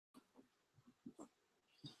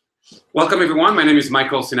Welcome everyone, my name is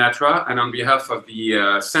Michael Sinatra, and on behalf of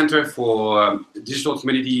the Center for Digital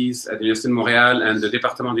Humanities at the Université de Montréal and the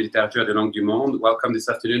Département de Littérature et des Langues du Monde, welcome this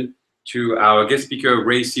afternoon to our guest speaker,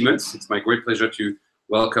 Ray Siemens. It's my great pleasure to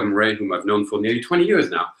welcome Ray, whom I've known for nearly 20 years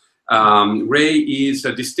now. Ray is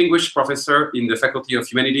a distinguished professor in the Faculty of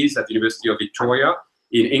Humanities at the University of Victoria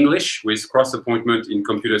in English with cross-appointment in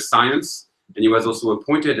computer science, and he was also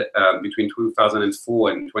appointed between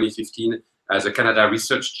 2004 and 2015 as a Canada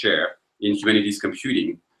Research Chair in Humanities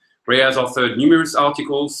Computing. Ray has authored numerous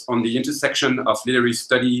articles on the intersection of literary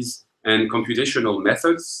studies and computational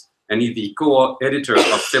methods, and is the co-editor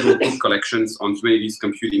of several book collections on humanities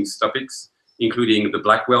computing topics, including the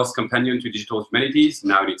Blackwell's Companion to Digital Humanities,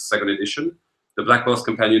 now in its second edition, the Blackwell's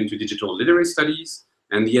Companion to Digital Literary Studies,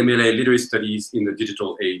 and the MLA Literary Studies in the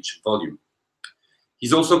Digital Age volume.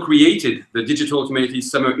 He's also created the Digital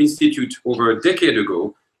Humanities Summer Institute over a decade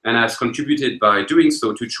ago, and has contributed by doing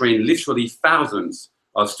so to train literally thousands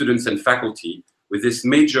of students and faculty with this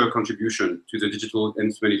major contribution to the digital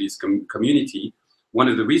and humanities community. One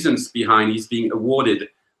of the reasons behind his being awarded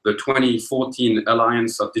the 2014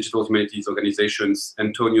 Alliance of Digital Humanities Organizations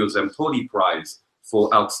Antonio Zampoli Prize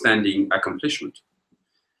for Outstanding Accomplishment.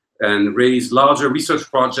 And Ray's larger research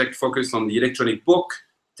project focused on the electronic book,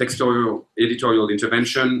 textual editorial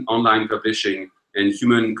intervention, online publishing, and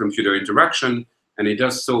human-computer interaction, and it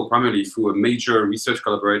does so primarily through a major research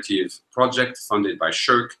collaborative project funded by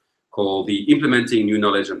SSHRC called the Implementing New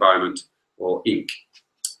Knowledge Environment, or INC.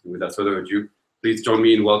 And without further ado, please join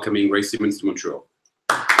me in welcoming Ray Siemens to Montreal.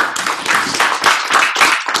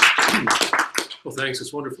 Well, thanks.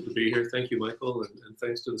 It's wonderful to be here. Thank you, Michael, and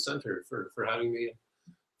thanks to the Center for having me.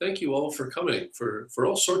 Thank you all for coming for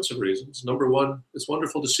all sorts of reasons. Number one, it's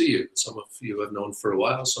wonderful to see you. Some of you I've known for a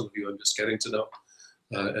while, some of you I'm just getting to know.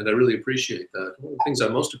 And I really appreciate that. One of the things I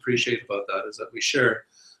most appreciate about that is that we share,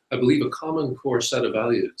 I believe, a common core set of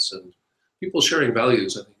values. And people sharing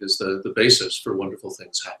values, I think, is the basis for wonderful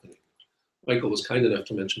things happening. Michael was kind enough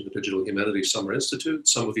to mention the Digital Humanities Summer Institute.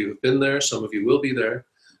 Some of you have been there, some of you will be there,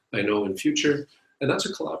 I know in future. And that's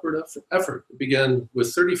a collaborative effort. It began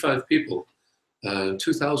with 35 people in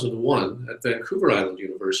 2001 at Vancouver Island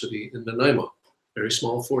University in Nanaimo, very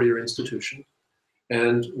small four-year institution.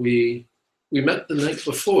 And we met the night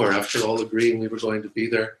before, after all agreeing we were going to be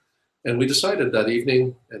there, and we decided that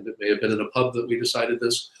evening, and it may have been in a pub that we decided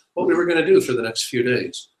this, what we were going to do for the next few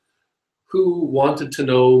days. Who wanted to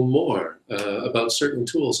know more about certain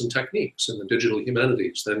tools and techniques in the digital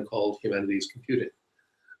humanities, then called humanities computing?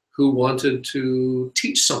 Who wanted to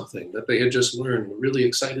teach something that they had just learned, were really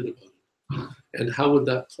excited about it? And how would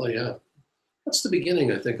that play out? That's the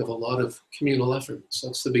beginning, I think, of a lot of communal efforts.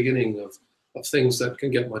 That's the beginning of things that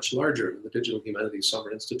can get much larger. The Digital Humanities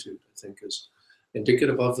Summer Institute, I think, is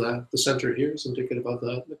indicative of that. The center here is indicative of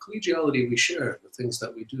that. The collegiality we share, the things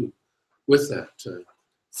that we do with that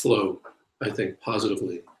flow, I think,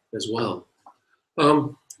 positively as well.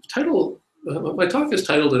 My talk is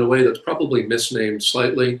titled in a way that's probably misnamed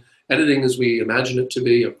slightly, Editing as We Imagine It to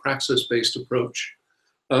Be, a Praxis-Based Approach.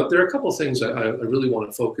 There are a couple of things I really want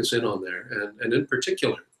to focus in on there, and in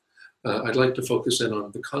particular, I'd like to focus in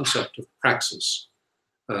on the concept of praxis.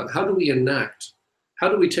 How do we enact? How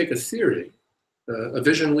do we take a theory, a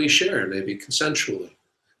vision we share, maybe consensually?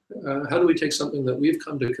 How do we take something that we've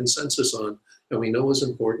come to consensus on and we know is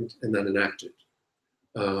important and then enact it?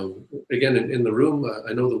 Again, in the room,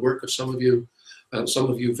 I know the work of some of you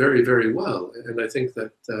very, very well, and I think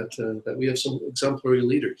that we have some exemplary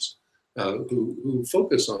leaders who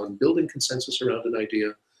focus on building consensus around an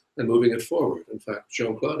idea and moving it forward. In fact,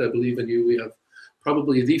 Jean-Claude, I believe in you, we have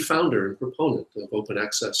probably the founder and proponent of open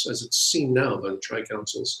access as it's seen now by the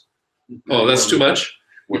tri-councils. Oh, that's too much?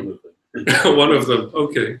 One of them. One of them,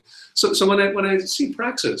 okay. So when I see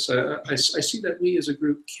praxis, I see that we as a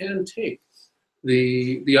group can take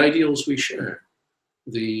the ideals we share,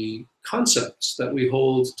 the concepts that we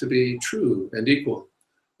hold to be true and equal,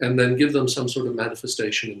 and then give them some sort of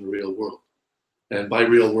manifestation in the real world. And by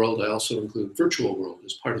real world, I also include virtual world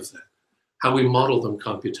as part of that. How we model them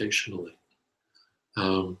computationally.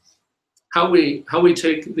 How we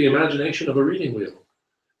take the imagination of a reading wheel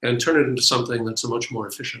and turn it into something that's a much more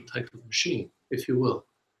efficient type of machine, if you will,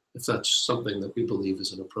 if that's something that we believe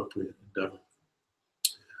is an appropriate endeavor.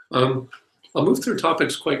 I'll move through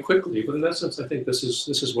topics quite quickly, but in essence, I think this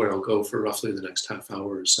is where I'll go for roughly the next half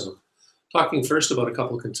hour or so. Talking first about a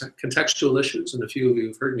couple of contextual issues, and a few of you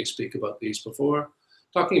have heard me speak about these before.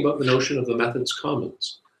 Talking about the notion of the methods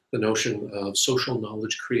commons, the notion of social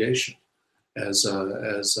knowledge creation as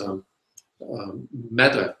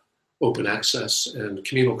meta open access and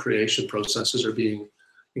communal creation processes are being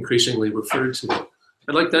increasingly referred to.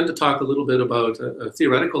 I'd like then to talk a little bit about a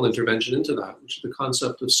theoretical intervention into that, which is the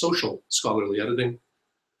concept of social scholarly editing,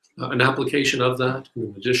 an application of that,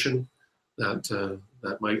 an addition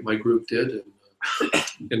that my group did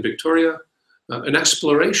in Victoria, an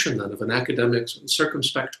exploration then of an academic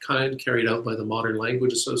circumspect kind carried out by the Modern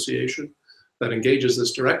Language Association that engages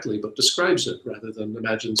this directly but describes it rather than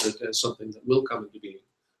imagines it as something that will come into being,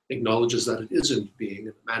 acknowledges that it is in being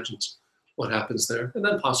and imagines what happens there, and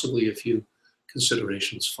then possibly a few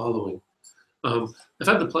considerations following. I've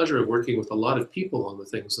had the pleasure of working with a lot of people on the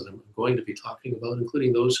things that I'm going to be talking about,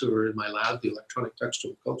 including those who are in my lab, the Electronic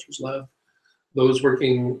Textual Cultures Lab, those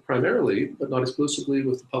working primarily, but not exclusively,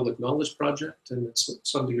 with the Public Knowledge Project and to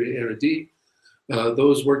some degree R&D,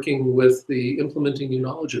 those working with the Implementing New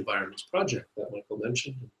Knowledge Environments project that Michael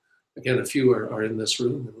mentioned. Again, a few are in this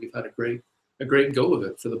room, and we've had a great go of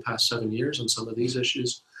it for the past 7 years on some of these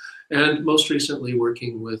issues. And most recently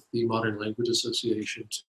working with the Modern Language Association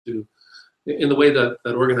to, in the way that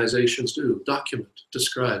organizations do, document,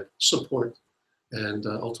 describe, support, and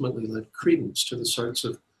ultimately lend credence to the sorts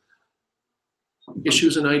of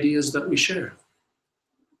issues and ideas that we share.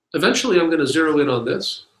 Eventually, I'm going to zero in on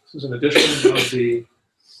this. This is an edition of the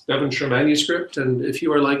Devonshire manuscript, and if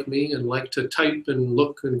you are like me and like to type and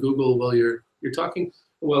look and Google while you're talking,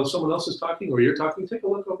 while someone else is talking or you're talking, take a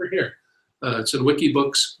look over here. It's in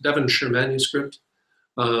Wikibooks Devonshire manuscript,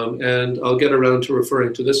 and I'll get around to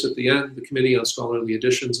referring to this at the end, the Committee on Scholarly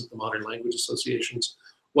Editions of the Modern Language Association's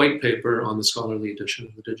white paper on the scholarly edition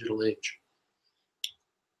of the digital age.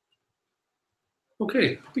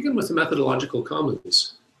 Okay, begin with the methodological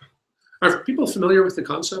commons. Are people familiar with the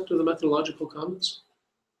concept of the methodological commons?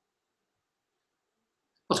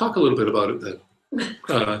 I'll talk a little bit about it then.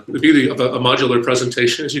 The beauty of a modular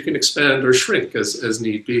presentation is you can expand or shrink as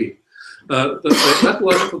need be. The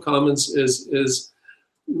methodological commons is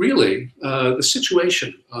really the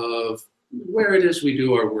situation of where it is we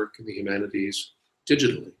do our work in the humanities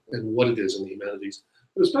digitally and what it is in the humanities.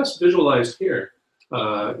 It was best visualized here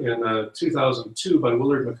in 2002 by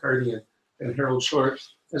Willard McCarty and Harold Short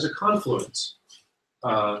as a confluence.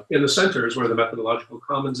 In the center is where the methodological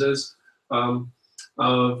commons is,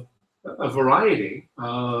 of a variety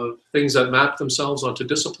of things that map themselves onto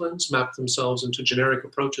disciplines, map themselves into generic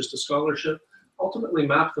approaches to scholarship, ultimately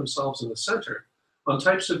map themselves in the center on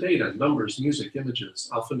types of data, numbers, music, images,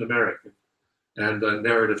 alphanumeric, and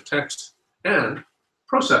narrative text, and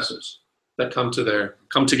processes that come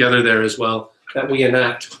together there as well, that we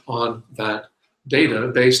enact on that data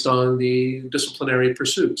based on the disciplinary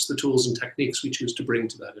pursuits, the tools and techniques we choose to bring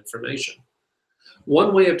to that information.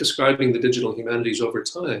 One way of describing the digital humanities over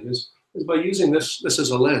time is by using this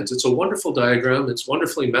as a lens. It's a wonderful diagram. It's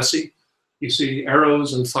wonderfully messy. You see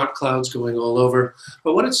arrows and thought clouds going all over.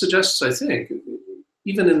 But what it suggests, I think,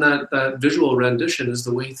 even in that visual rendition, is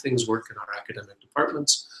the way things work in our academic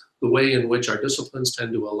departments, the way in which our disciplines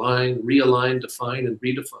tend to align, realign, define, and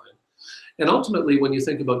redefine. And ultimately, when you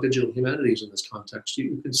think about digital humanities in this context,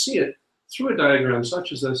 you can see it through a diagram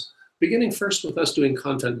such as this, beginning first with us doing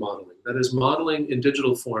content modeling, that is modeling in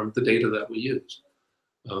digital form the data that we use.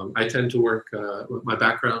 I tend to work, with my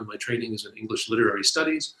background, my training is in English literary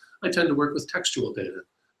studies. I tend to work with textual data.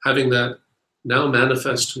 Having that now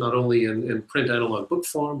manifest not only in print analog book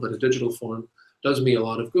form, but a digital form, does me a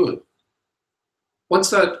lot of good. Once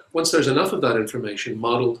there's enough of that information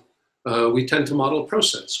modeled, we tend to model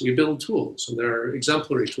process. We build tools, and there are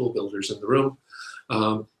exemplary tool builders in the room.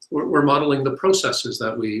 We're modeling the processes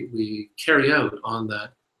that we carry out on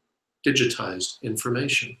that digitized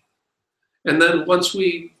information. And then once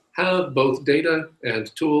we have both data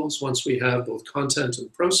and tools, once we have both content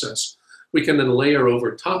and process, we can then layer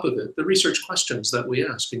over top of it the research questions that we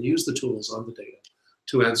ask and use the tools on the data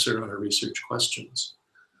to answer our research questions.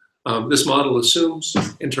 This model assumes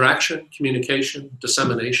interaction, communication,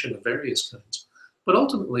 dissemination of various kinds, but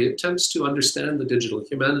ultimately it tends to understand the digital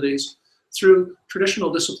humanities through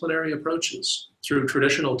traditional disciplinary approaches, through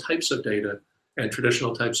traditional types of data and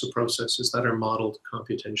traditional types of processes that are modeled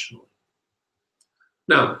computationally.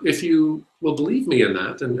 Now, if you will believe me in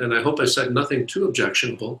that, and I hope I said nothing too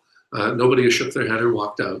objectionable, nobody has shook their head or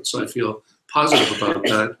walked out, so I feel positive about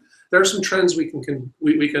that. There are some trends we can,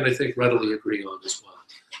 I think, readily agree on as well.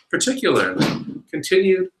 Particularly,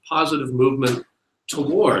 continued positive movement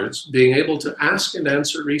towards being able to ask and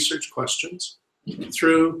answer research questions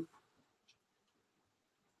through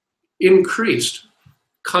increased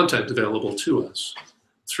content available to us,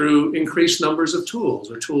 through increased numbers of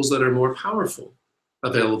tools or tools that are more powerful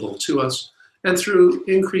available to us, and through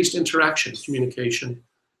increased interaction, communication,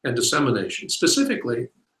 and dissemination. Specifically,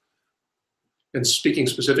 And speaking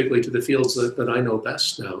specifically to the fields that I know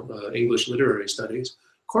best now, English literary studies,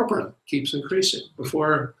 corpora keeps increasing.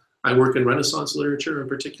 Before, I work in Renaissance literature in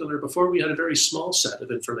particular, before we had a very small set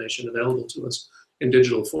of information available to us in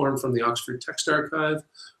digital form from the Oxford Text Archive.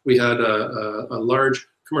 We had a large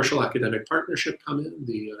commercial academic partnership come in,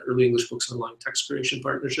 the Early English Books Online Text Creation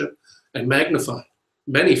Partnership, and magnified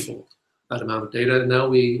manyfold that amount of data. And now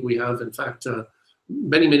we have, in fact,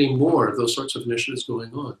 many, many more of those sorts of initiatives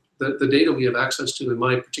going on. The data we have access to in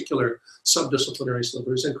my particular subdisciplinary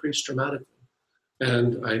sliver has increased dramatically.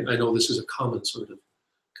 And I know this is a common sort of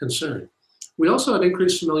concern. We also have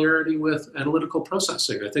increased familiarity with analytical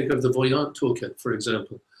processing. I think of the Voyant toolkit, for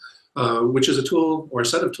example, which is a tool or a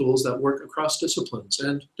set of tools that work across disciplines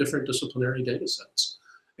and different disciplinary data sets.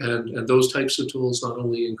 And those types of tools not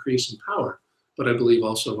only increase in power, but I believe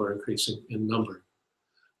also are increasing in number.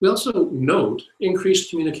 We also note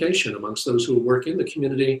increased communication amongst those who work in the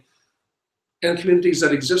community and communities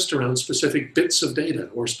that exist around specific bits of data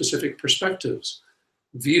or specific perspectives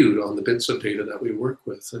viewed on the bits of data that we work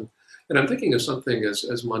with. And I'm thinking of something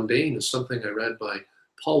as mundane as something I read by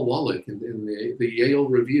Paul Wallach in the Yale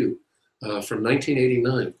Review from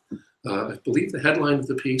 1989. I believe the headline of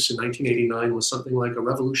the piece in 1989 was something like "A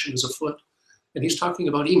Revolution is Afoot," and he's talking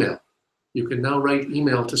about email. You can now write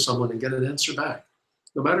email to someone and get an answer back,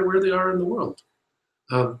 no matter where they are in the world.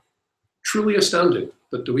 Truly astounding,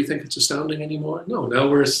 but do we think it's astounding anymore? No, now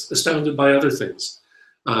we're astounded by other things.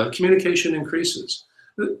 Communication increases.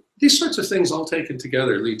 These sorts of things all taken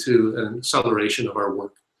together lead to an acceleration of our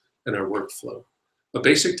work and our workflow. A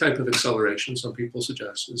basic type of acceleration, some people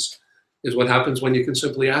suggest, is what happens when you can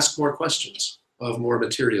simply ask more questions of more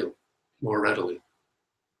material more readily.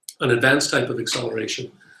 An advanced type of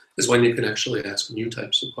acceleration is when you can actually ask new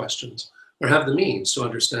types of questions or have the means to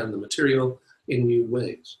understand the material in new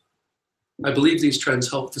ways. I believe these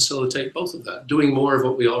trends help facilitate both of that, doing more of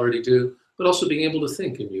what we already do, but also being able to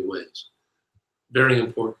think in new ways. Very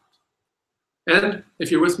important. And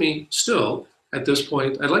if you're with me still at this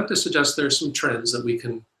point, I'd like to suggest there are some trends that we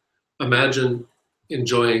can imagine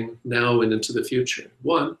enjoying now and into the future.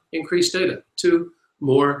 One, increased data. Two,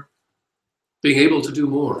 being able to do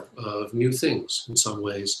more of new things in some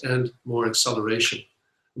ways, and more acceleration,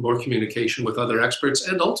 more communication with other experts,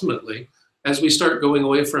 and ultimately, as we start going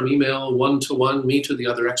away from email one-to-one, me to the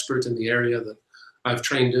other expert in the area that I've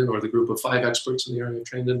trained in, or the group of 5 experts in the area I've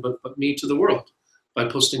trained in, but me to the world by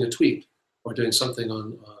posting a tweet or doing something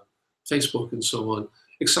on Facebook and so on.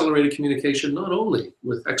 Accelerated communication not only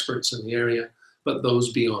with experts in the area, but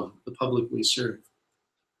those beyond, the public we serve.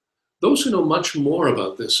 Those who know much more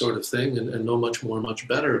about this sort of thing and know much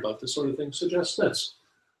better about this sort of thing suggest this,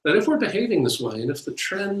 that if we're behaving this way, and if the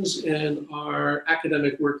trends in our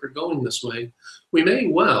academic work are going this way, we may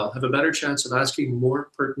well have a better chance of asking more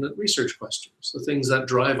pertinent research questions, the things that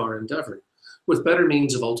drive our endeavor, with better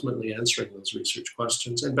means of ultimately answering those research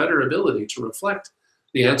questions and better ability to reflect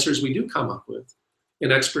the answers we do come up with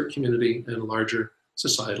in expert community and larger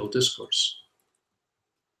societal discourse.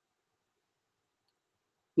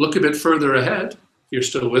 Look a bit further ahead, if you're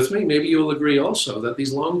still with me, maybe you'll agree also that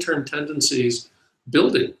these long-term tendencies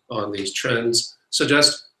building on these trends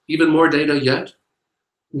suggest even more data yet,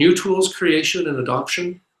 new tools creation and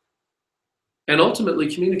adoption, and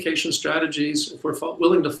ultimately communication strategies, if we're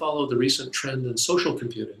willing to follow the recent trend in social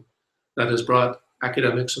computing that has brought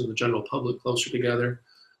academics and the general public closer together,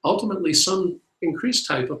 ultimately some increased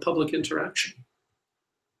type of public interaction,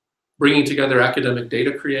 bringing together academic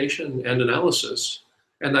data creation and analysis,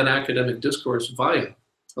 and then academic discourse via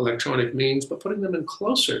electronic means, but putting them in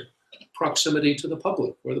closer proximity to the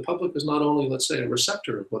public, where the public is not only, let's say, a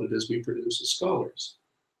receptor of what it is we produce as scholars.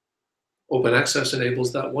 Open access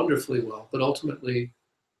enables that wonderfully well, but ultimately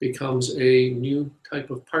becomes a new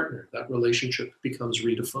type of partner. That relationship becomes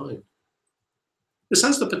redefined. This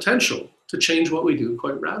has the potential to change what we do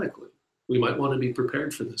quite radically. We might want to be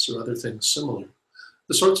prepared for this or other things similar.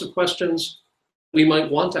 The sorts of questions we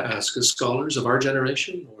might want to ask as scholars of our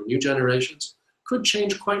generation or new generations could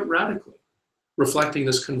change quite radically, reflecting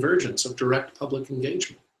this convergence of direct public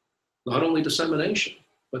engagement, not only dissemination,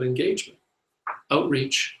 but engagement,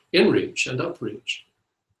 outreach, inreach, and upreach.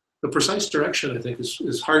 The precise direction, I think,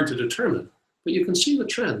 is hard to determine, but you can see the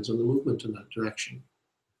trends and the movement in that direction.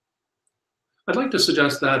 I'd like to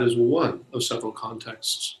suggest that as one of several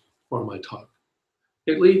contexts for my talk.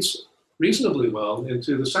 It leads reasonably well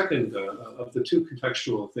into the second of the 2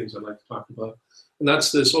 contextual things I'd like to talk about, and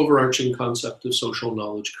that's this overarching concept of social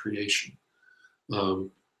knowledge creation.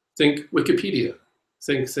 Think Wikipedia,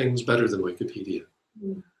 think things better than Wikipedia.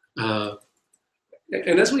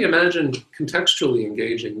 And as we imagine contextually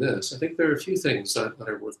engaging this, I think there are a few things that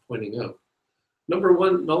are worth pointing out. Number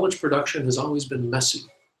one, knowledge production has always been messy.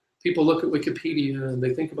 People look at Wikipedia and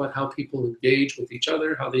they think about how people engage with each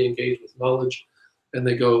other, how they engage with knowledge, and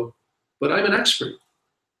they go, but I'm an expert.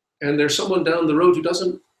 And there's someone down the road who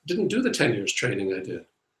didn't do the 10 years training I did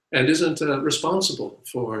and isn't responsible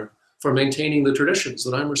for maintaining the traditions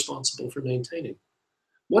that I'm responsible for maintaining.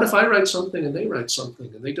 What if I write something and they write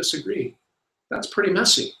something and they disagree? That's pretty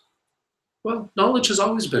messy. Well, knowledge has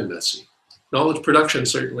always been messy. Knowledge production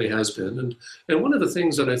certainly has been. And one of the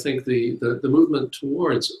things that I think the movement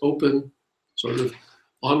towards open, sort of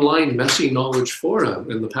online messy knowledge fora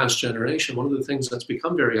in the past generation, one of the things that's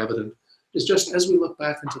become very evident is just as we look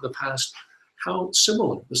back into the past, how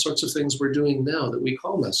similar the sorts of things we're doing now that we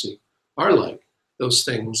call messy are like those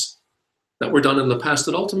things that were done in the past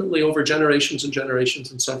that ultimately over generations and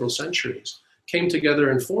generations and several centuries came together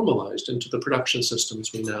and formalized into the production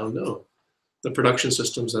systems we now know, the production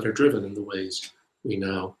systems that are driven in the ways we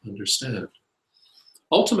now understand.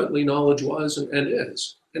 Ultimately, knowledge was and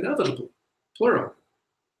is inevitable, plural,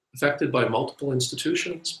 affected by multiple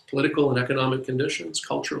institutions, political and economic conditions,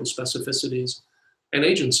 cultural specificities, and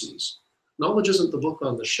agencies. Knowledge isn't the book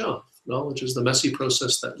on the shelf. Knowledge is the messy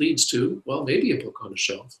process that leads to, well, maybe a book on a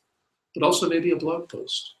shelf, but also maybe a blog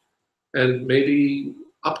post, and maybe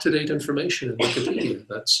up-to-date information in Wikipedia.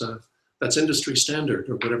 That's industry standard,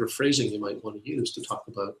 or whatever phrasing you might want to use to talk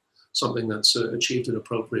about something that's achieved an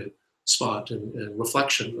appropriate spot and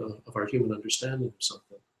reflection of our human understanding of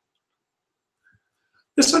something.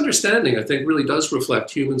 This understanding, I think, really does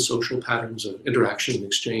reflect human social patterns of interaction and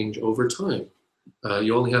exchange over time.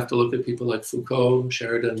 You only have to look at people like Foucault,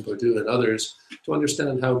 Sheridan, Bourdieu, and others to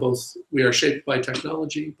understand how both we are shaped by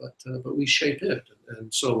technology, but we shape it,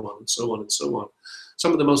 and so on and so on and so on.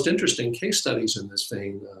 Some of the most interesting case studies in this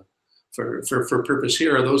vein, for purpose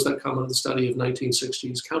here, are those that come out of the study of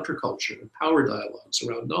 1960s counterculture and power dialogues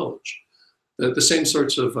around knowledge. The same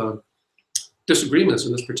sorts of disagreements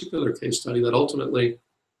in this particular case study that ultimately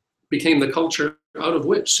became the culture out of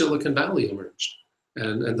which Silicon Valley emerged,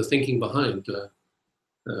 and the thinking behind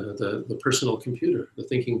the personal computer, the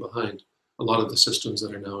thinking behind a lot of the systems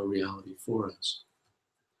that are now a reality for us.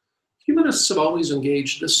 Humanists have always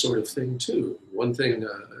engaged this sort of thing too. One thing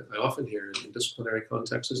I often hear in disciplinary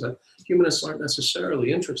contexts is that humanists aren't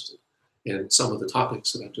necessarily interested in some of the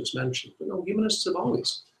topics that I've just mentioned. But no, humanists have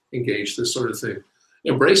always engaged this sort of thing,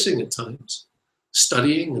 embracing at times,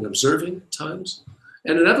 studying and observing at times,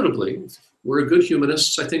 and inevitably, if we're good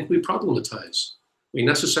humanists, I think we problematize. We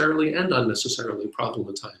necessarily and unnecessarily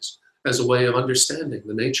problematize as a way of understanding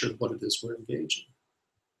the nature of what it is we're engaging.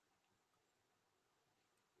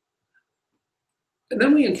 And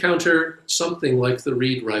then we encounter something like the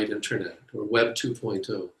read-write internet, or Web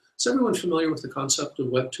 2.0. Is everyone familiar with the concept of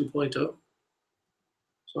Web 2.0?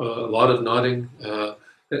 So a lot of nodding.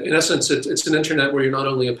 In essence, it's an internet where you're not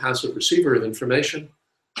only a passive receiver of information,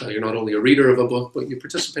 you're not only a reader of a book, but you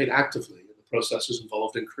participate actively in the processes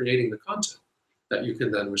involved in creating the content that you can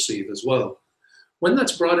then receive as well. When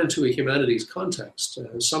that's brought into a humanities context,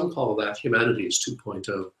 some call that humanities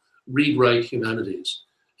 2.0, read-write humanities.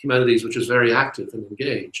 Humanities which is very active and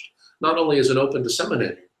engaged, not only as an open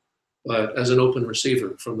disseminator, but as an open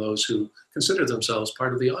receiver from those who consider themselves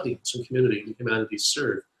part of the audience and community the humanities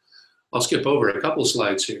serve. I'll skip over a couple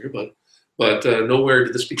slides here, but nowhere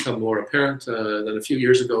did this become more apparent than a few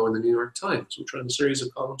years ago in the New York Times, which ran a series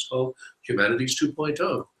of columns called Humanities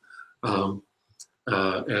 2.0.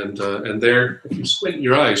 And there, if you squint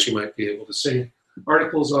your eyes, you might be able to see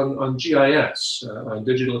articles on GIS, on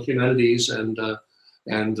digital humanities and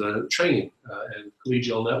training and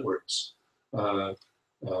collegial networks,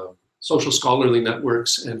 social scholarly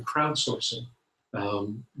networks and crowdsourcing,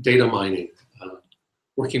 data mining,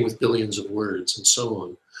 working with billions of words, and so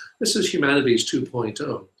on. This is Humanities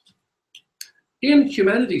 2.0. In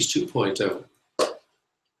Humanities 2.0,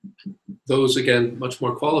 those, again, much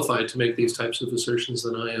more qualified to make these types of assertions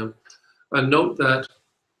than I am, note that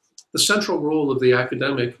the central role of the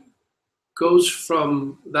academic goes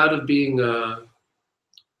from that of being a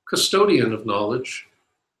custodian of knowledge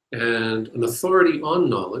and an authority on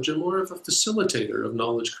knowledge, and more of a facilitator of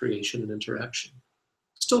knowledge creation and interaction.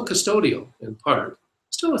 Still custodial in part,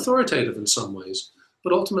 still authoritative in some ways,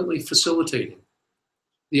 but ultimately facilitating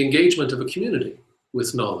the engagement of a community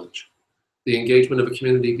with knowledge, the engagement of a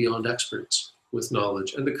community beyond experts with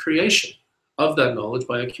knowledge, and the creation of that knowledge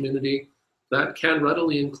by a community that can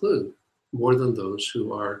readily include more than those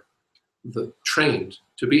who are trained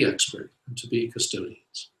to be expert and to be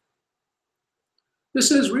custodians. This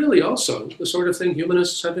is really also the sort of thing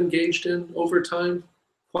humanists have engaged in over time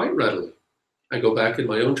quite readily. I go back in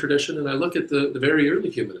my own tradition and I look at the very early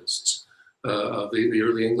humanists, of the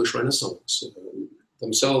early English Renaissance,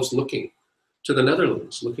 themselves looking to the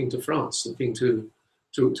Netherlands, looking to France, looking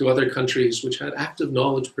to other countries which had active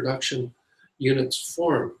knowledge production units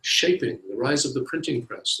formed, shaping the rise of the printing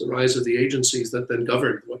press, the rise of the agencies that then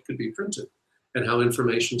governed what could be printed and how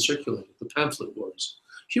information circulated, the pamphlet wars.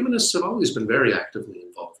 Humanists have always been very actively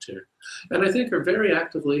involved here, and I think are very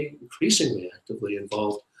actively, increasingly actively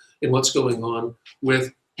involved in what's going on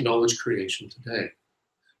with knowledge creation today.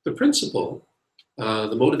 The principle,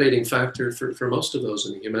 the motivating factor for most of those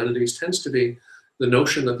in the humanities tends to be the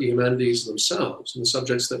notion that the humanities themselves and the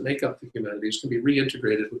subjects that make up the humanities can be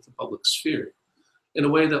reintegrated with the public sphere in a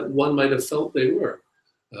way that one might have felt they were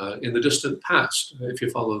in the distant past, if you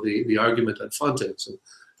follow the argument at Fontes and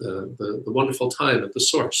the wonderful time at the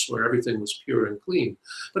source where everything was pure and clean.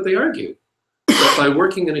 But they argue that by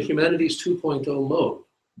working in a humanities 2.0 mode,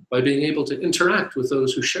 by being able to interact with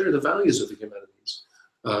those who share the values of the humanities,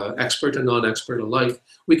 expert and non-expert alike,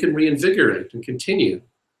 we can reinvigorate and continue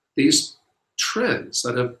these trends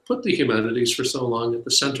that have put the humanities for so long at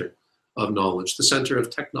the center of knowledge, the center of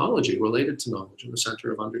technology related to knowledge, and the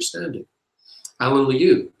center of understanding. Alan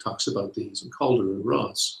Liu talks about these, and Calder and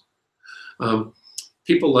Ross.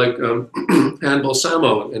 People like Anne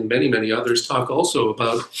Balsamo and many, many others talk also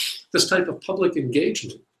about this type of public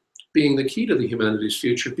engagement being the key to the humanities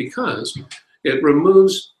future, because it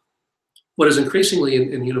removes what is increasingly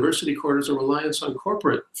in university quarters a reliance on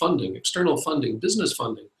corporate funding, external funding, business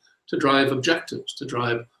funding, to drive objectives, to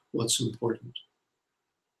drive what's important.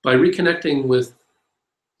 By reconnecting with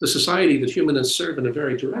the society that humanists serve in a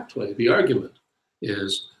very direct way, the argument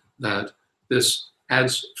is that this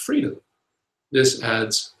adds freedom. This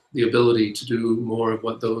adds the ability to do more of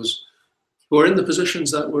what those who are in the positions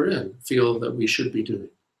that we're in feel that we should be doing.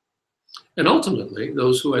 And ultimately,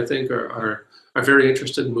 those who I think are very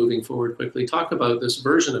interested in moving forward quickly talk about this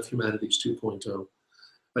version of Humanities 2.0,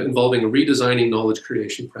 involving redesigning knowledge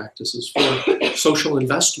creation practices for social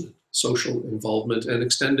investment, social involvement, and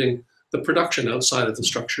extending the production outside of the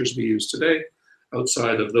structures we use today,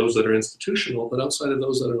 outside of those that are institutional, but outside of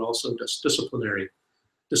those that are also just disciplinarily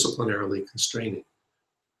constraining.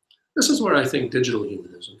 This is where I think digital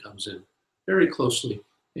humanism comes in very closely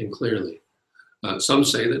and clearly. Some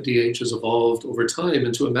say that DH has evolved over time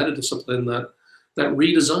into a meta-discipline that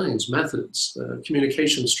redesigns methods,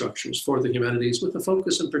 communication structures for the humanities, with a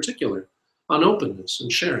focus in particular on openness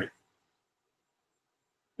and sharing.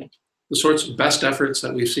 The sorts of best efforts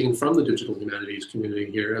that we've seen from the digital humanities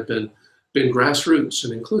community here have been grassroots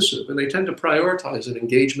and inclusive, and they tend to prioritize an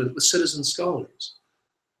engagement with citizen scholars.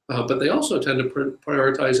 But they also tend to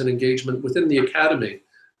prioritize an engagement within the academy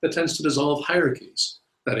that tends to dissolve hierarchies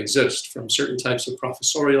that exist, from certain types of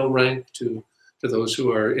professorial rank to those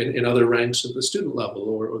who are in other ranks at the student level,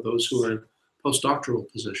 or those who are in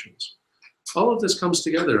postdoctoral positions. All of this comes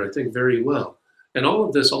together, I think, very well. And all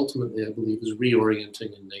of this ultimately, I believe, is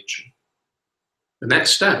reorienting in nature. The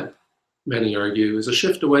next step, many argue, is a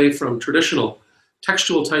shift away from traditional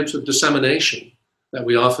textual types of dissemination that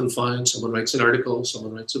we often find. Someone writes an article,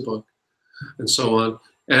 someone writes a book, and so on,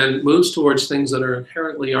 and moves towards things that are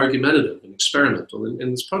inherently argumentative and experimental. And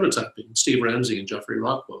it's prototyping, Steve Ramsey and Jeffrey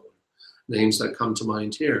Rockwell, names that come to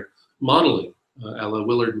mind here. Modeling, a la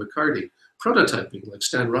Willard McCarty. Prototyping, like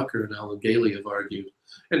Stan Rucker and Alan Gailey have argued.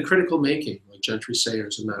 And critical making, like Gentry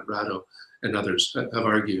Sayers and Matt Ratto and others have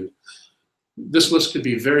argued. This list could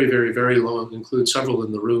be very, very, very long, include several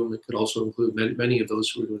in the room. It could also include many of those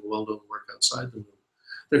who are doing well-known work outside the room.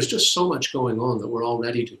 There's just so much going on that we're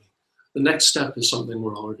already doing. The next step is something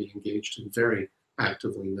we're already engaged in very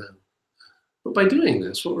actively now. But by doing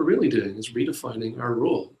this, what we're really doing is redefining our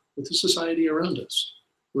role with the society around us.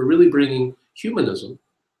 We're really bringing humanism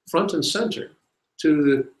front and center to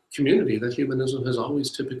the community that humanism has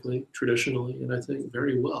always typically, traditionally, and I think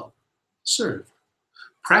very well served.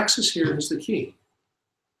 Praxis here is the key.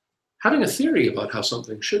 Having a theory about how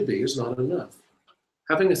something should be is not enough.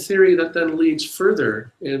 Having a theory that then leads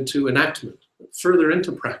further into enactment, further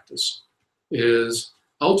into practice, is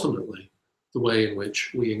ultimately the way in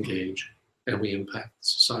which we engage and we impact the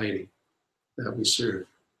society that we serve.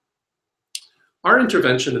 Our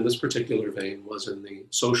intervention in this particular vein was in the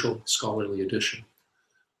social scholarly edition.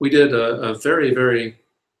 We did a very, very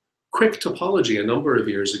quick topology a number of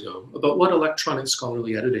years ago about what electronic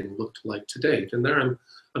scholarly editing looked like to date. And there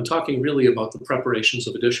I'm talking really about the preparations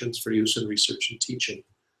of editions for use in research and teaching.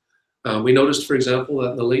 We noticed, for example,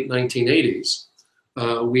 that in the late 1980s,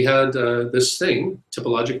 we had this thing,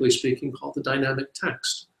 typologically speaking, called the dynamic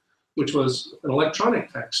text, which was an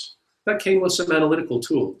electronic text that came with some analytical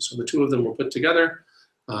tools. And the two of them were put together.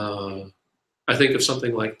 I think of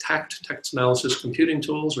something like TACT, text analysis computing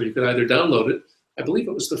tools, where you could either download it. I believe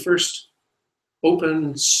it was the first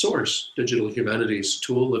open source digital humanities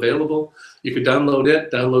tool available. You could download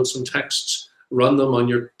it, download some texts, run them on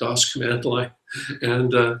your DOS command line,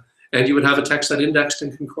 and you would have a text that indexed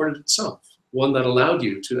and concorded itself, one that allowed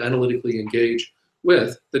you to analytically engage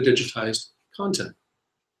with the digitized content.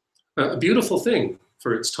 A beautiful thing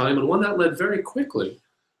for its time, and one that led very quickly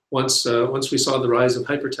once we saw the rise of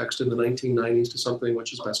hypertext in the 1990s to something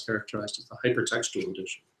which is best characterized as the hypertextual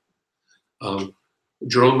edition.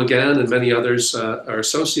 Jerome McGann and many others are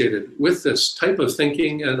associated with this type of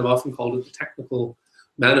thinking and have often called it the technical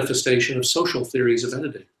manifestation of social theories of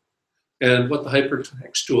editing. And what the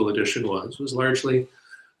hypertextual edition was largely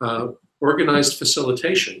organized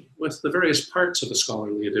facilitation with the various parts of a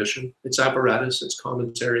scholarly edition, its apparatus, its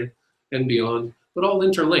commentary, and beyond, but all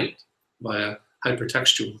interlinked via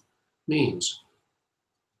hypertextual means.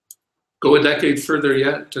 Go a decade further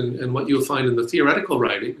yet, and what you'll find in the theoretical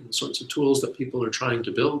writing, and the sorts of tools that people are trying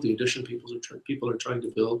to build, the edition people are trying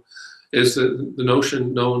to build, is the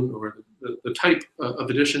notion known, or the type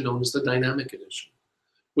of edition known as the dynamic edition,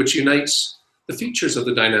 which unites the features of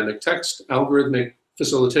the dynamic text, algorithmic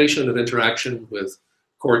facilitation of interaction with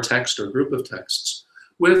core text or group of texts,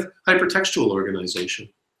 with hypertextual organization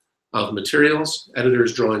of materials,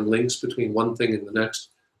 editors drawing links between one thing and the next,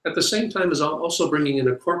 at the same time as also bringing in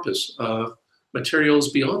a corpus of materials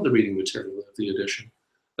beyond the reading material of the edition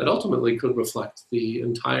that ultimately could reflect the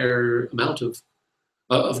entire amount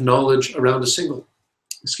of knowledge around a single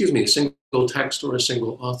text or a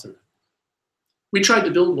single author. We tried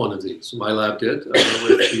to build one of these, my lab did,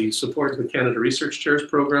 with the support of the Canada Research Chairs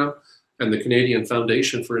Program and the Canadian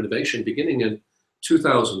Foundation for Innovation beginning in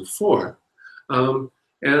 2004.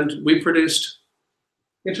 And we produced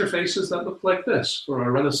interfaces that look like this for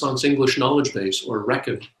our Renaissance English Knowledge Base, or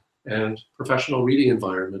RECON, and Professional Reading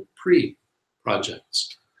Environment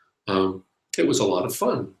pre-projects. It was a lot of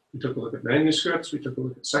fun. We took a look at manuscripts, we took a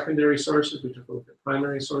look at secondary sources, we took a look at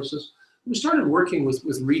primary sources. We started working with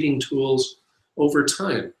reading tools over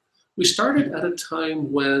time. We started at a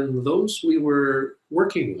time when those we were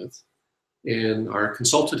working with in our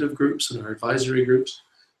consultative groups and our advisory groups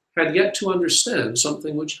had yet to understand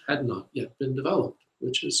something which had not yet been developed,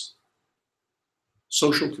 which is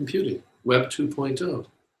social computing, Web 2.0.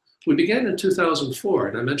 We began in 2004,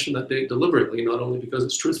 and I mention that date deliberately, not only because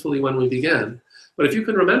it's truthfully when we began, but if you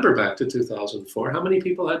can remember back to 2004, how many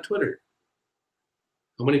people had Twitter?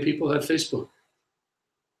 How many people had Facebook?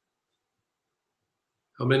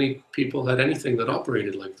 How many people had anything that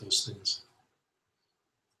operated like those things?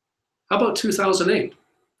 How about 2008?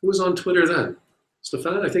 Who was on Twitter then?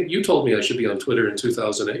 Stefan, I think you told me I should be on Twitter in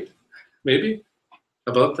 2008. Maybe?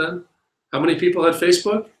 About then? How many people had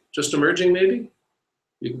Facebook? Just emerging, maybe?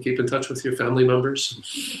 You can keep in touch with your family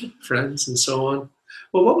members, friends, and so on.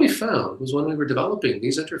 Well, what we found was when we were developing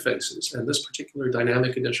these interfaces and this particular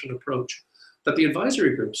dynamic edition approach, that the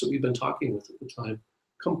advisory groups that we've been talking with at the time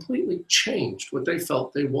completely changed what they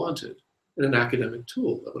felt they wanted in an academic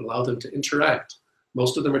tool that would allow them to interact.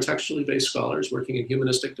 Most of them are textually based scholars working in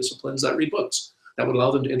humanistic disciplines that read books, that would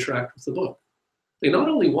allow them to interact with the book. They not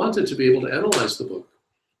only wanted to be able to analyze the book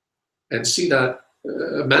and see that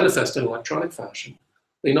manifest in electronic fashion,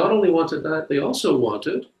 they not only wanted that, they also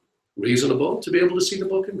wanted, reasonable, to be able to see the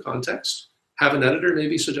book in context, have an editor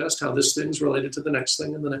maybe suggest how this thing's related to the next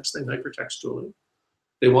thing and the next thing hypertextually.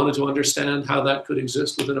 They wanted to understand how that could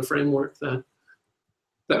exist within a framework that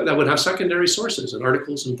would have secondary sources and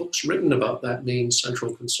articles and books written about that main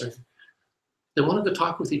central concern. They wanted to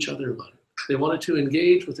talk with each other about it. They wanted to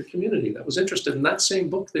engage with the community that was interested in that same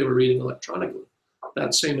book they were reading electronically,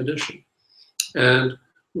 that same edition. And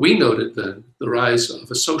we noted then the rise of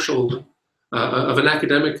a social, of an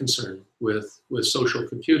academic concern with social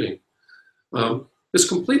computing. This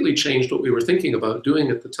completely changed what we were thinking about doing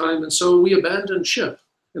at the time, and so we abandoned ship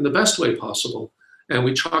in the best way possible, and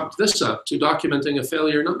we chalked this up to documenting a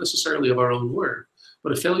failure, not necessarily of our own work,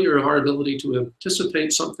 but a failure of our ability to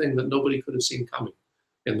anticipate something that nobody could have seen coming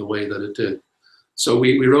in the way that it did. So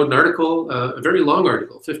we wrote an article, a very long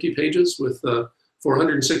article, 50 pages with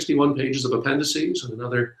 461 pages of appendices and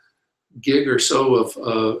another gig or so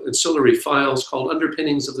of ancillary files called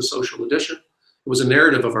Underpinnings of the Social Edition. It was a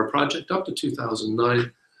narrative of our project up to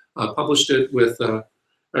 2009, published it with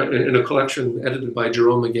in a collection edited by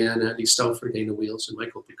Jerome McGann, Andy Stauffer, Dana Wheels, and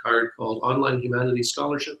Michael Picard called Online Humanities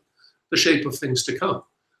Scholarship, The Shape of Things to Come,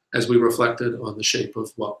 as we reflected on the shape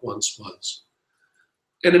of what once was.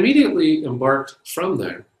 And immediately embarked from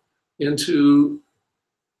there into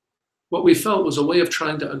what we felt was a way of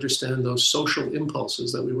trying to understand those social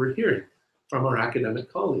impulses that we were hearing from our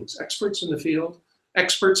academic colleagues, experts in the field,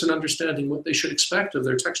 experts in understanding what they should expect of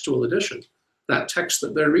their textual edition, that text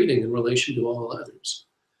that they're reading in relation to all others.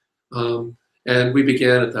 And we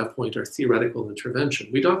began at that point our theoretical intervention.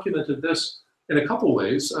 We documented this in a couple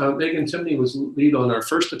ways. Megan Timney was lead on our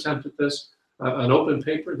first attempt at this, an open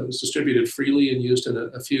paper that was distributed freely and used in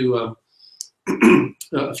a few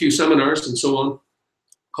seminars and so on,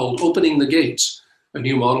 called Opening the Gates, a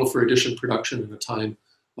new model for edition production in a time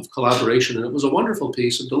of collaboration. And it was a wonderful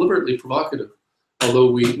piece and deliberately provocative, although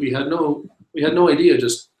we had no idea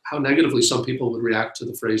just how negatively some people would react to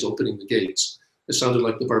the phrase opening the gates. It sounded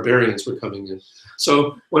like the barbarians were coming in.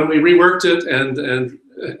 So when we reworked it and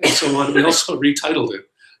so on, we also retitled it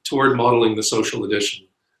Toward Modeling the Social Edition,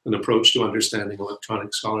 an approach to understanding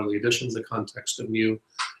electronic scholarly edition in the context of new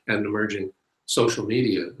and emerging social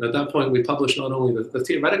media. And at that point, we published not only the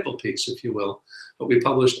theoretical piece, if you will, but we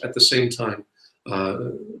published at the same time,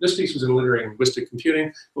 this piece was in literary and linguistic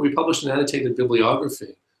computing, but we published an annotated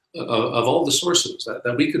bibliography of all the sources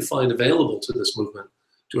that we could find available to this movement,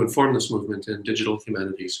 to inform this movement in Digital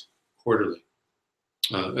Humanities Quarterly,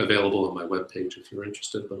 available on my webpage if you're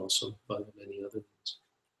interested, but also by many other things.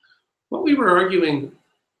 What we were arguing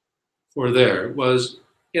for there was,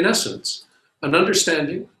 in essence, an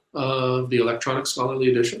understanding of the electronic scholarly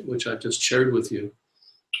edition, which I've just shared with you,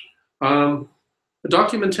 a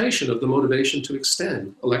documentation of the motivation to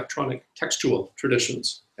extend electronic textual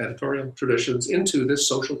traditions, editorial traditions, into this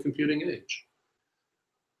social computing age.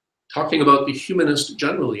 Talking about the humanist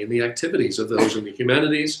generally and the activities of those in the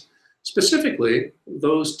humanities, specifically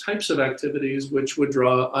those types of activities which would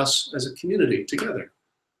draw us as a community together.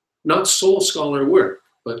 Not sole scholar work,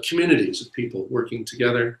 but communities of people working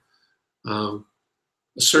together. A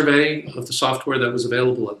survey of the software that was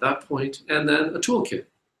available at that point, and then a toolkit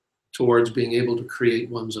towards being able to create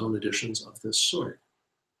one's own editions of this sort.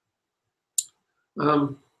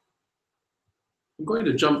 I'm going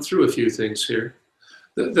to jump through a few things here.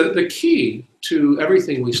 The key to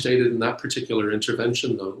everything we stated in that particular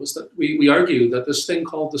intervention, though, was that we argued that this thing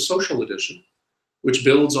called the social edition, which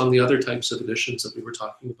builds on the other types of editions that we were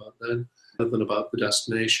talking about then, rather than about the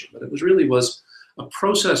destination, but it was a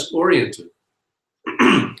process-oriented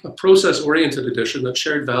edition that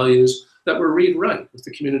shared values that were read-write with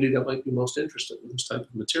the community that might be most interested in this type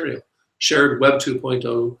of material. Shared Web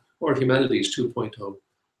 2.0 or Humanities 2.0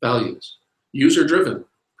 values. User-driven,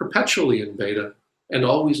 perpetually in beta, and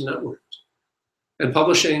always networked. And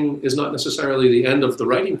publishing is not necessarily the end of the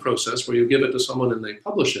writing process where you give it to someone and they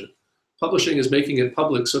publish it. Publishing is making it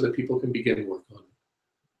public so that people can begin work on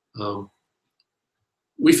it.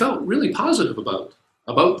 We felt really positive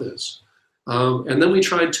about this. And then we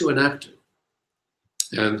tried to enact it.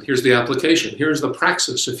 And here's the application. Here's the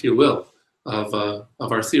praxis, if you will, of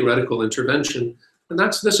our theoretical intervention. And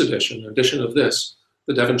that's this edition of this,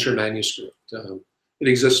 the Devonshire manuscript. It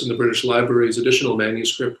exists in the British Library's additional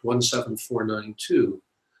manuscript 17492.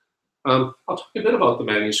 I'll talk a bit about the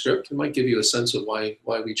manuscript. It might give you a sense of why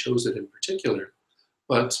we chose it in particular.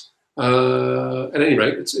 But at any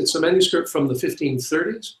rate, it's a manuscript from the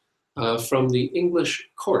 1530s, from the English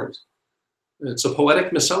court. It's a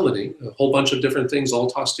poetic miscellany, a whole bunch of different things all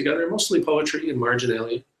tossed together, mostly poetry and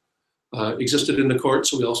marginalia. Existed in the court,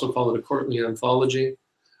 so we also call it a courtly anthology.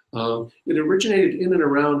 It originated in and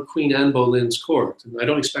around Queen Anne Boleyn's court. And I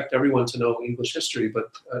don't expect everyone to know English history,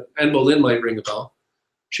 but Anne Boleyn might ring a bell.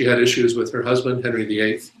 She had issues with her husband, Henry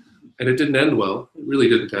VIII, and it didn't end well. It really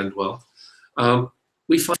didn't end well.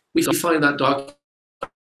 We find that document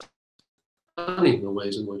in the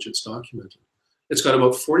ways in which it's documented. It's got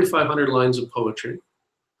about 4,500 lines of poetry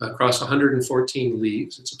across 114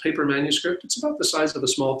 leaves. It's a paper manuscript. It's about the size of a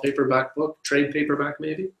small paperback book, trade paperback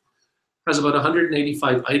maybe. Has about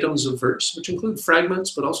 185 items of verse, which include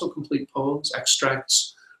fragments, but also complete poems,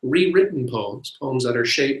 extracts, rewritten poems, poems that are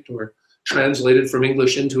shaped or translated from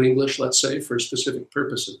English into English, let's say, for specific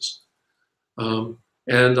purposes. And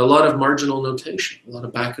a lot of marginal notation, a lot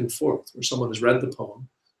of back and forth, where someone has read the poem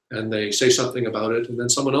and they say something about it, and then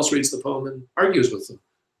someone else reads the poem and argues with them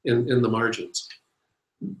in the margins.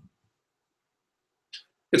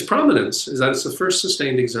 Its prominence is that it's the first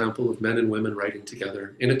sustained example of men and women writing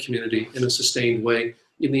together in a community in a sustained way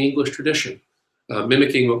in the English tradition,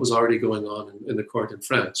 mimicking what was already going on in the court in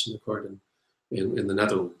France and the court in the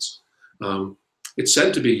Netherlands. It's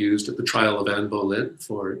said to be used at the trial of Anne Boleyn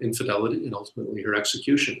for infidelity and ultimately her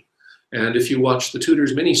execution. And if you watch the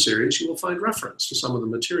Tudors miniseries, you will find reference to some of the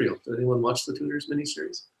material. Did anyone watch the Tudors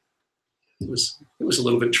miniseries? It was a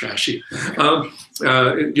little bit trashy.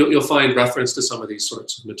 You'll find reference to some of these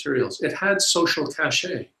sorts of materials. It had social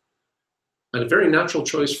cachet, and a very natural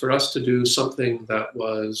choice for us to do something that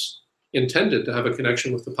was intended to have a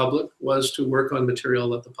connection with the public was to work on material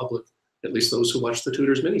that the public, at least those who watched the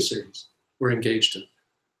Tudors miniseries, were engaged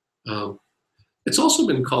in. It's also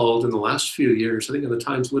been called in the last few years, I think in the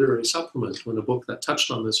Times Literary Supplement, when a book that touched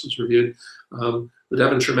on this was reviewed, the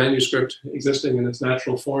Devonshire manuscript existing in its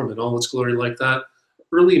natural form in all its glory like that,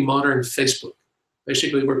 early modern Facebook,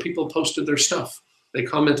 basically where people posted their stuff. They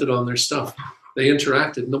commented on their stuff. They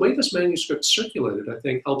interacted. And the way this manuscript circulated, I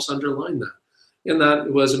think, helps underline that, in that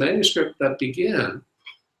it was a manuscript that began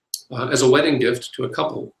as a wedding gift to a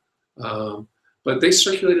couple, but they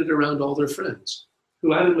circulated around all their friends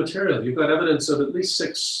who added material. You've got evidence of at least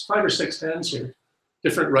 5 or 6 hands here,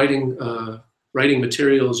 different writing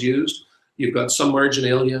materials used. You've got some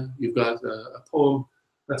marginalia. You've got a poem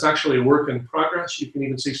that's actually a work in progress. You can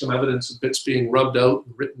even see some evidence of bits being rubbed out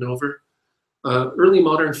and written over. Early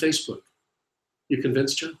modern Facebook. You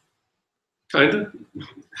convinced, John? Kinda?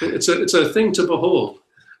 It's a thing to behold.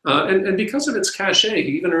 And because of its cachet,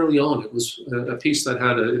 even early on, it was a piece that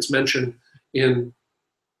had its mention in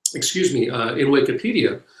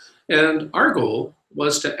Wikipedia. And our goal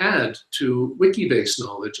was to add to wiki-based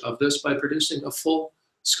knowledge of this by producing a full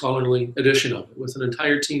scholarly edition of it with an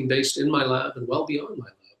entire team based in my lab and well beyond my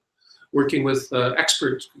lab, working with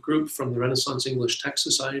expert group from the Renaissance English Text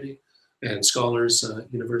Society and scholars in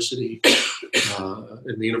the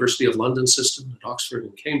University of London system at Oxford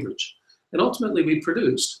and Cambridge. And ultimately we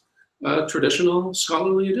produced a traditional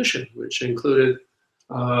scholarly edition, which included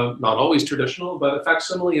not always traditional, but a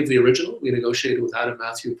facsimile of the original. We negotiated with Adam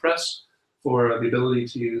Matthew Press for the ability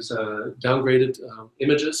to use downgraded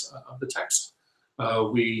images of the text.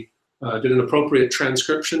 We did an appropriate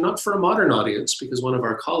transcription, not for a modern audience, because one of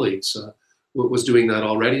our colleagues was doing that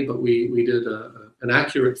already, but we did an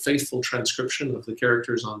accurate, faithful transcription of the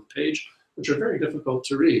characters on the page, which are very difficult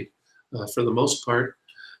to read for the most part.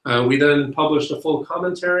 We then published a full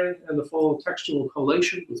commentary and the full textual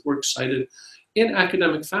collation with works cited in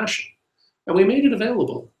academic fashion. And we made it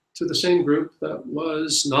available to the same group that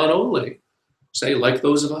was not only, say, like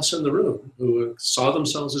those of us in the room, who saw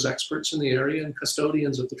themselves as experts in the area and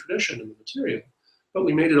custodians of the tradition and the material, but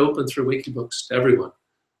we made it open through Wikibooks to everyone.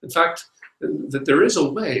 In fact, that there is a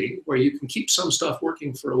way where you can keep some stuff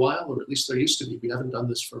working for a while, or at least there used to be. We haven't done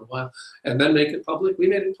this for a while, and then make it public. We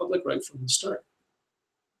made it public right from the start.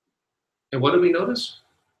 And what did we notice?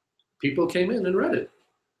 People came in and read it,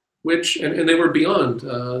 and they were beyond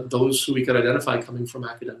those who we could identify coming from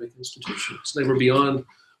academic institutions. They were beyond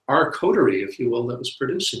our coterie, if you will, that was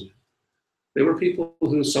producing it. They were people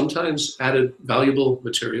who sometimes added valuable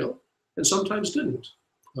material and sometimes didn't.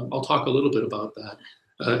 I'll talk a little bit about that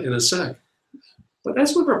in a sec. But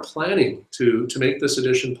as we were planning to make this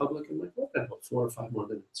edition public, I'm like, what the hell, 4 or 5 more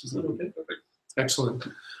minutes? Is that okay? Excellent.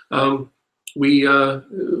 We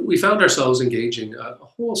found ourselves engaging a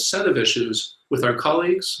whole set of issues with our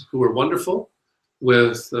colleagues who were wonderful,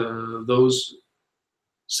 with those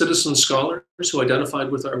citizen scholars who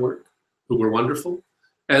identified with our work, who were wonderful,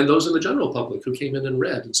 and those in the general public who came in and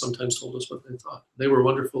read and sometimes told us what they thought. They were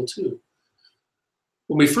wonderful too.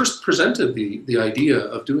 When we first presented the idea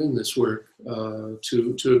of doing this work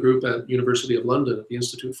to a group at University of London at the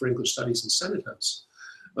Institute for English Studies in Senate House,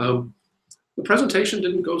 the presentation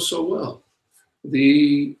didn't go so well.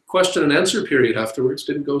 The question and answer period afterwards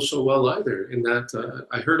didn't go so well either, in that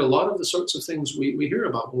I heard a lot of the sorts of things we hear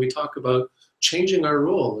about when we talk about changing our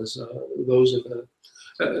role as those of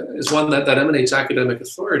as one that emanates academic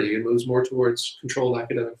authority and moves more towards controlled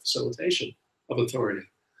academic facilitation of authority.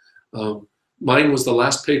 Mine was the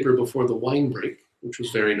last paper before the wine break, which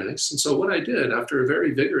was very nice. And so what I did after a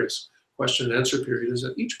very vigorous question and answer period is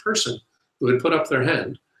that each person who had put up their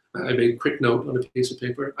hand, I made a quick note on a piece of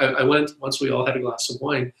paper. I went, once we all had a glass of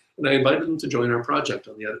wine, and I invited them to join our project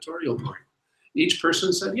on the editorial board. Each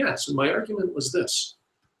person said yes, and my argument was this: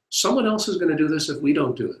 someone else is going to do this if we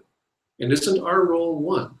don't do it. And isn't our role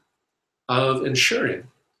one of ensuring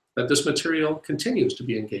that this material continues to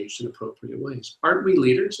be engaged in appropriate ways? Aren't we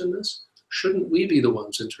leaders in this? Shouldn't we be the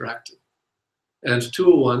ones interacting? And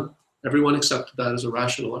 201, everyone accepted that as a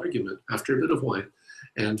rational argument after a bit of wine,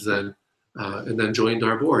 and then joined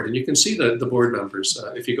our board. And you can see the board members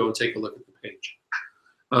if you go and take a look at the page.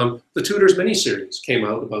 The Tudors miniseries came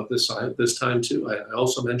out about this time too. I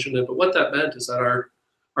also mentioned it, but what that meant is that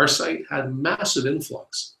our site had massive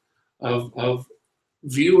influx of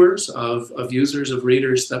viewers, of users, of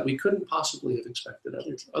readers that we couldn't possibly have expected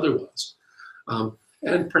otherwise.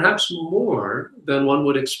 And perhaps more than one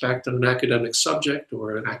would expect in an academic subject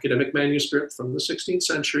or an academic manuscript from the 16th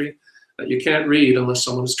century that you can't read unless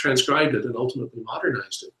someone's transcribed it and ultimately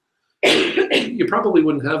modernized it. You probably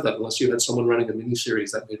wouldn't have that unless you had someone running a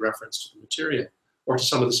mini-series that made reference to the material, or to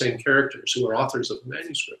some of the same characters who are authors of the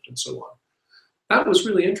manuscript and so on. That was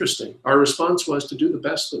really interesting. Our response was to do the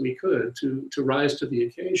best that we could to rise to the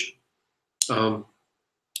occasion.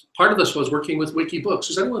 Part of this was working with Wikibooks.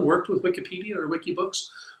 Has anyone worked with Wikipedia or Wikibooks?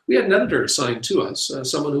 We had an editor assigned to us,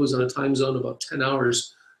 someone who was in a time zone about 10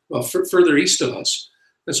 hours further east of us.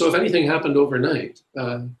 And so if anything happened overnight,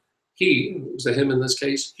 it was a him in this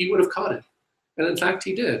case, he would have caught it. And in fact,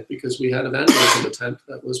 he did, because we had a vandalism attempt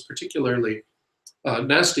that was particularly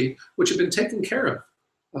nasty, which had been taken care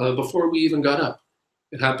of before we even got up.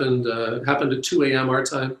 It happened at 2 a.m. our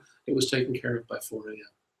time. It was taken care of by 4 a.m.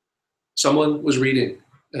 Someone was reading,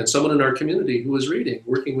 and someone in our community who was reading,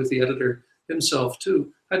 working with the editor himself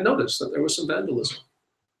too, had noticed that there was some vandalism.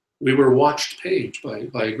 We were watched page by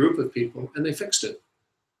a group of people, and they fixed it.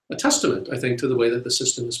 A testament, I think, to the way that the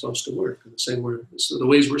system is supposed to work, and the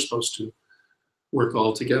ways we're supposed to work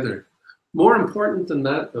all together. More important than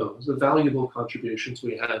that, though, is the valuable contributions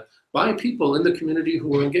we had by people in the community who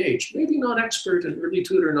were engaged, maybe not expert in early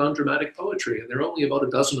Tudor non-dramatic poetry, and there are only about a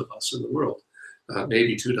dozen of us in the world,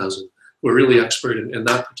 maybe 2 dozen, who are really expert in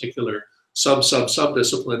that particular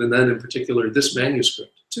sub-discipline, and then in particular this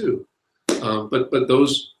manuscript too. But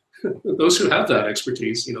those who have that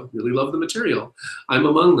expertise, really love the material. I'm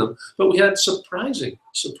among them. But we had surprising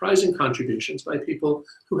contributions by people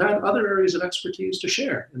who had other areas of expertise to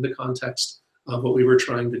share in the context of what we were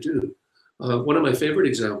trying to do. One of my favorite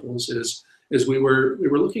examples is we were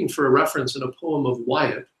looking for a reference in a poem of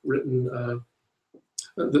Wyatt, written,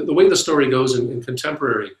 the way the story goes in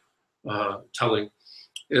contemporary telling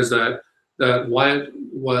is that Wyatt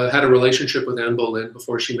had a relationship with Anne Boleyn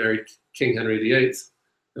before she married King Henry VIII.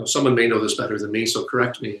 Someone may know this better than me, so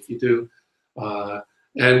correct me if you do.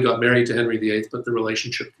 Anne got married to Henry VIII, but the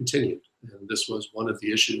relationship continued. And this was one of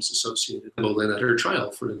the issues associated with Boleyn at her trial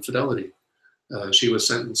for infidelity. She was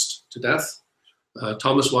sentenced to death.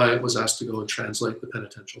 Thomas Wyatt was asked to go and translate the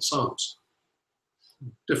penitential psalms.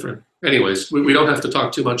 Different. Anyways, we don't have to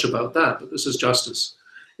talk too much about that, but this is justice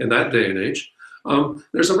in that day and age.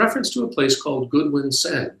 There's a reference to a place called Goodwin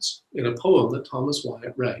Sands in a poem that Thomas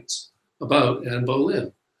Wyatt writes about Anne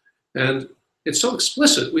Boleyn. And it's so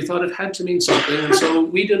explicit, we thought it had to mean something, and so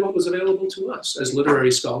we did what was available to us as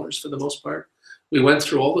literary scholars for the most part. We went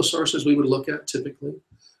through all the sources we would look at typically.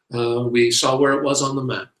 We saw where it was on the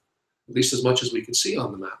map, at least as much as we could see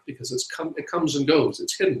on the map, because it comes and goes,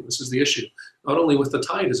 it's hidden. This is the issue. Not only with the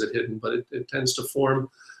tide is it hidden, but it tends to form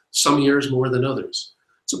some years more than others.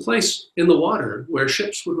 It's a place in the water where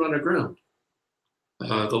ships would run aground.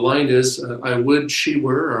 The line is, I would she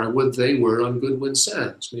were, or I would they were on Goodwin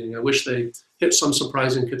Sands, meaning I wish they hit some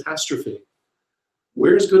surprising catastrophe.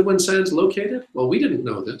 Where is Goodwin Sands located? Well, we didn't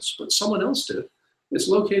know this, but someone else did. It's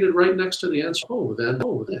located right next to the Aunt's home of Anne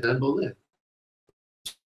Boleyn.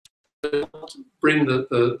 Bring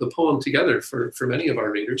the poem together for many of our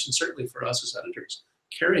readers, and certainly for us as editors,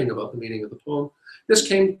 caring about the meaning of the poem. This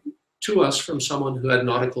came to us from someone who had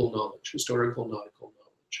nautical knowledge, historical nautical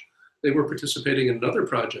knowledge. They were participating in another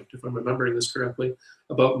project, if I'm remembering this correctly,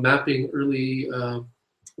 about mapping early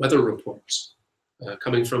weather reports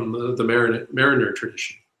coming from the mariner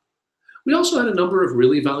tradition. We also had a number of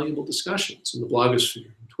really valuable discussions in the blogosphere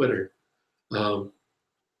and Twitter.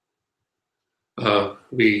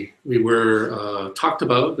 We were talked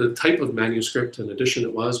about the type of manuscript and edition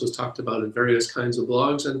it was talked about in various kinds of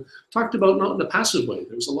blogs, and talked about not in a passive way.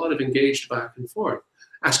 There was a lot of engaged back and forth,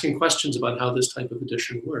 asking questions about how this type of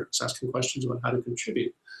edition works, asking questions about how to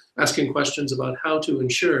contribute, asking questions about how to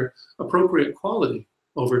ensure appropriate quality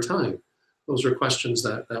over time. Those are questions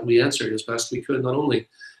that we answered as best we could, not only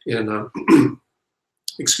in,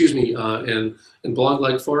 in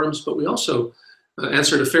blog-like forums, but we also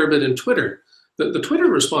answered a fair bit in Twitter. The Twitter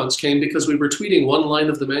response came because we were tweeting 1 line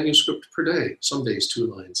of the manuscript per day, some days 2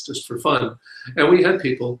 lines, just for fun. And we had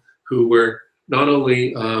people who were not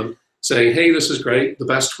only saying, hey, this is great, the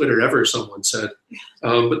best Twitter ever, someone said,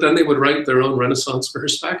 but then they would write their own Renaissance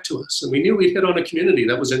verse back to us. And we knew we'd hit on a community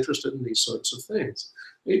that was interested in these sorts of things,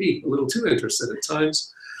 maybe a little too interested at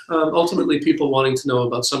times. Ultimately, people wanting to know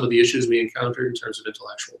about some of the issues we encountered in terms of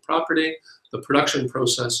intellectual property, the production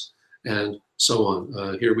process, and so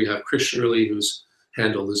on. Here we have Chris Shirley, whose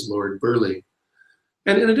handle is Lord Burleigh.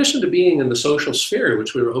 And in addition to being in the social sphere,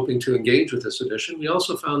 which we were hoping to engage with this edition, we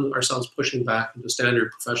also found ourselves pushing back into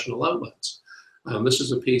standard professional outlets. This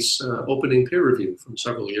is a piece, opening peer review from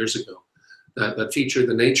several years ago, that featured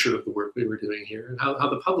the nature of the work we were doing here, and how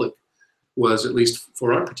the public was, at least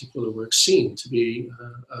for our particular work, seen to be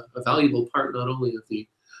a valuable part not only of the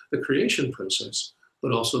creation process,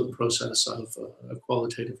 but also the process of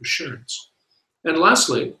qualitative assurance. And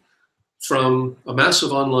lastly, from a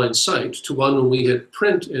massive online site to one when we hit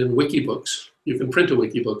print in Wikibooks. You can print a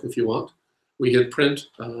Wikibook if you want. We hit print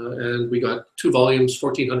and we got 2 volumes,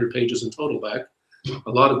 1,400 pages in total back,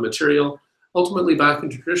 a lot of material, ultimately back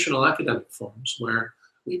into traditional academic forms where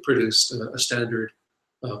we produced a standard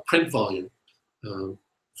print volume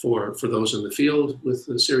for those in the field with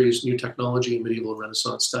the series New Technology in Medieval and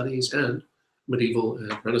Renaissance Studies and Medieval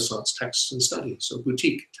and Renaissance Texts and Studies. So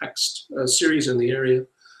boutique text series in the area,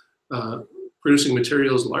 producing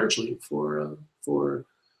materials largely for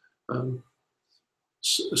a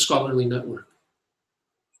scholarly network.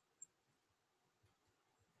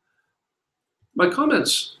 My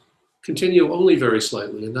comments continue only very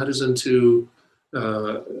slightly, and that is into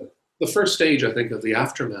the first stage, I think, of the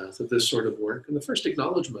aftermath of this sort of work, and the first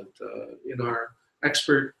acknowledgement in our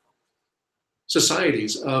expert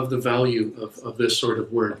societies of the value of this sort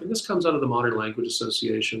of work. And this comes out of the Modern Language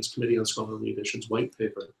Association's Committee on Scholarly Editions white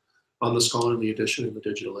paper on the scholarly edition in the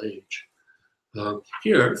digital age.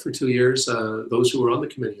 Here, for 2 years, those who were on the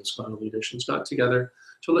Committee on Scholarly Editions got together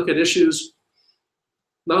to look at issues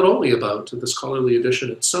not only about the scholarly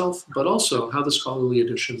edition itself, but also how the scholarly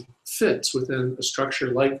edition fits within a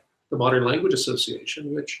structure like the Modern Language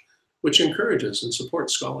Association, which encourages and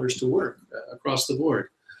supports scholars to work across the board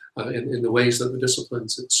in the ways that the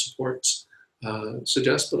disciplines it supports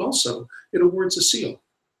suggest, but also it awards a seal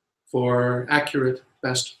for accurate,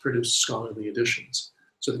 best produced scholarly editions.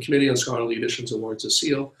 So the Committee on Scholarly Editions awards a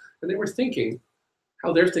seal, and they were thinking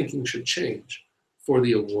how their thinking should change for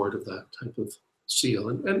the award of that type of seal.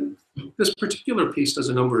 And this particular piece does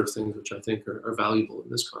a number of things which I think are valuable in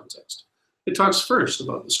this context. It talks first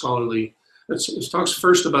about the scholarly, it talks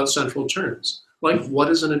first about central terms, like what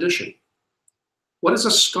is an edition? What is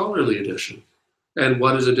a scholarly edition? And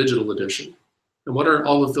what is a digital edition? And what are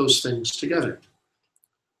all of those things together?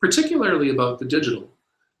 Particularly about the digital,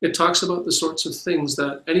 it talks about the sorts of things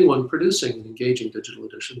that anyone producing and engaging digital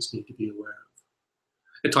editions need to be aware of.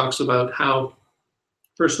 It talks about how,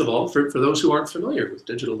 first of all, for those who aren't familiar with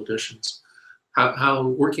digital editions, how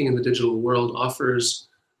working in the digital world offers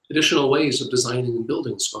additional ways of designing and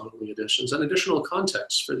building scholarly editions and additional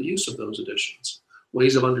contexts for the use of those editions,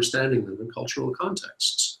 ways of understanding them in cultural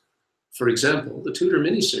contexts. For example, the Tudor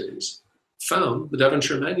miniseries found the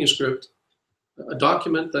Devonshire manuscript a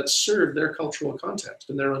document that served their cultural context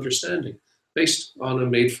and their understanding based on a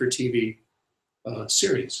made-for-TV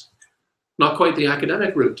series. Not quite the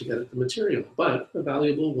academic route to get at the material, but a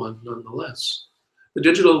valuable one nonetheless. The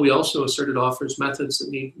digital, we also asserted, offers methods that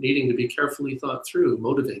needing to be carefully thought through,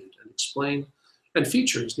 motivated, and explained, and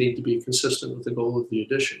features need to be consistent with the goal of the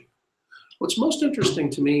edition. What's most interesting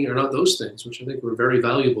to me are not those things, which I think were very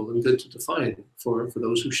valuable and good to define for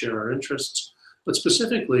those who share our interests, but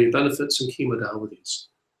specifically benefits and key modalities.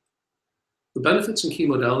 The benefits and key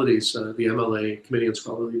modalities the MLA, Committee on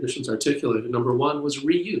Scholarly Editions, articulated, number one, was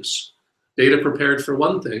reuse. Data prepared for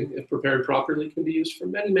one thing, if prepared properly, can be used for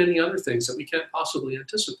many, many other things that we can't possibly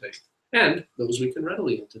anticipate, and those we can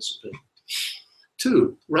readily anticipate.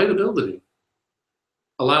 Two, writability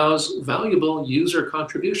allows valuable user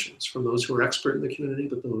contributions from those who are expert in the community,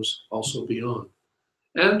 but those also beyond.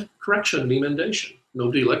 And correction and emendation.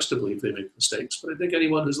 Nobody likes to believe they make mistakes, but I think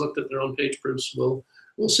anyone who's looked at their own page proofs will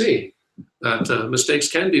see that mistakes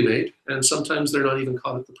can be made, and sometimes they're not even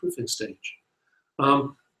caught at the proofing stage.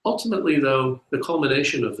 Ultimately, though, the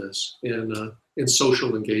culmination of this in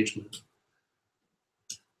social engagement.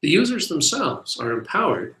 The users themselves are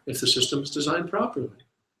empowered, if the system is designed properly,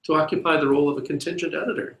 to occupy the role of a contingent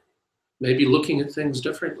editor, maybe looking at things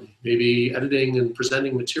differently, maybe editing and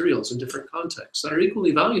presenting materials in different contexts that are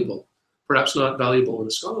equally valuable, perhaps not valuable in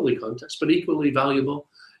a scholarly context, but equally valuable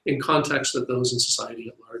in contexts that those in society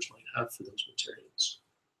at large might have for those materials.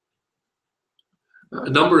 A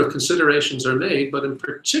number of considerations are made, but in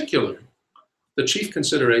particular, the chief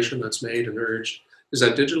consideration that's made and urged is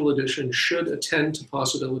that digital edition should attend to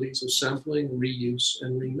possibilities of sampling, reuse,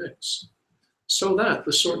 and remix, so that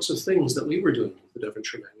the sorts of things that we were doing with the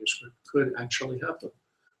Devonshire manuscript could actually happen.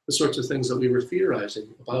 The sorts of things that we were theorizing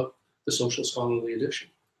about the social scholarly edition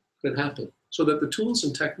could happen, so that the tools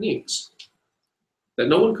and techniques that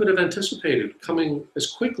no one could have anticipated coming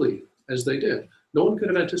as quickly as they did. No one could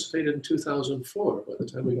have anticipated in 2004, by the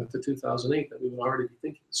time we got to 2008, that we would already be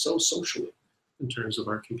thinking so socially in terms of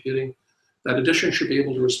our computing. That edition should be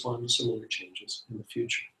able to respond to similar changes in the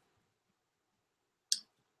future.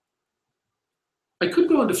 I could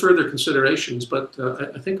go into further considerations, but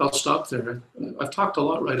I think I'll stop there. I've talked a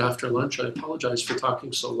lot right after lunch. I apologize for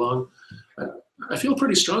talking so long. I feel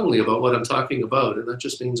pretty strongly about what I'm talking about, and that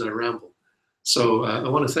just means I ramble. So I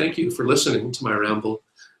want to thank you for listening to my ramble.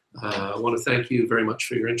 I want to thank you very much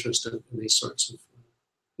for your interest in these sorts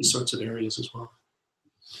of areas as well.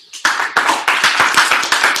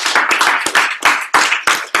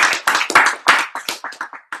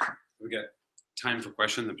 We got time for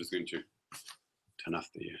questions. I'm just going to turn off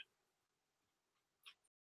the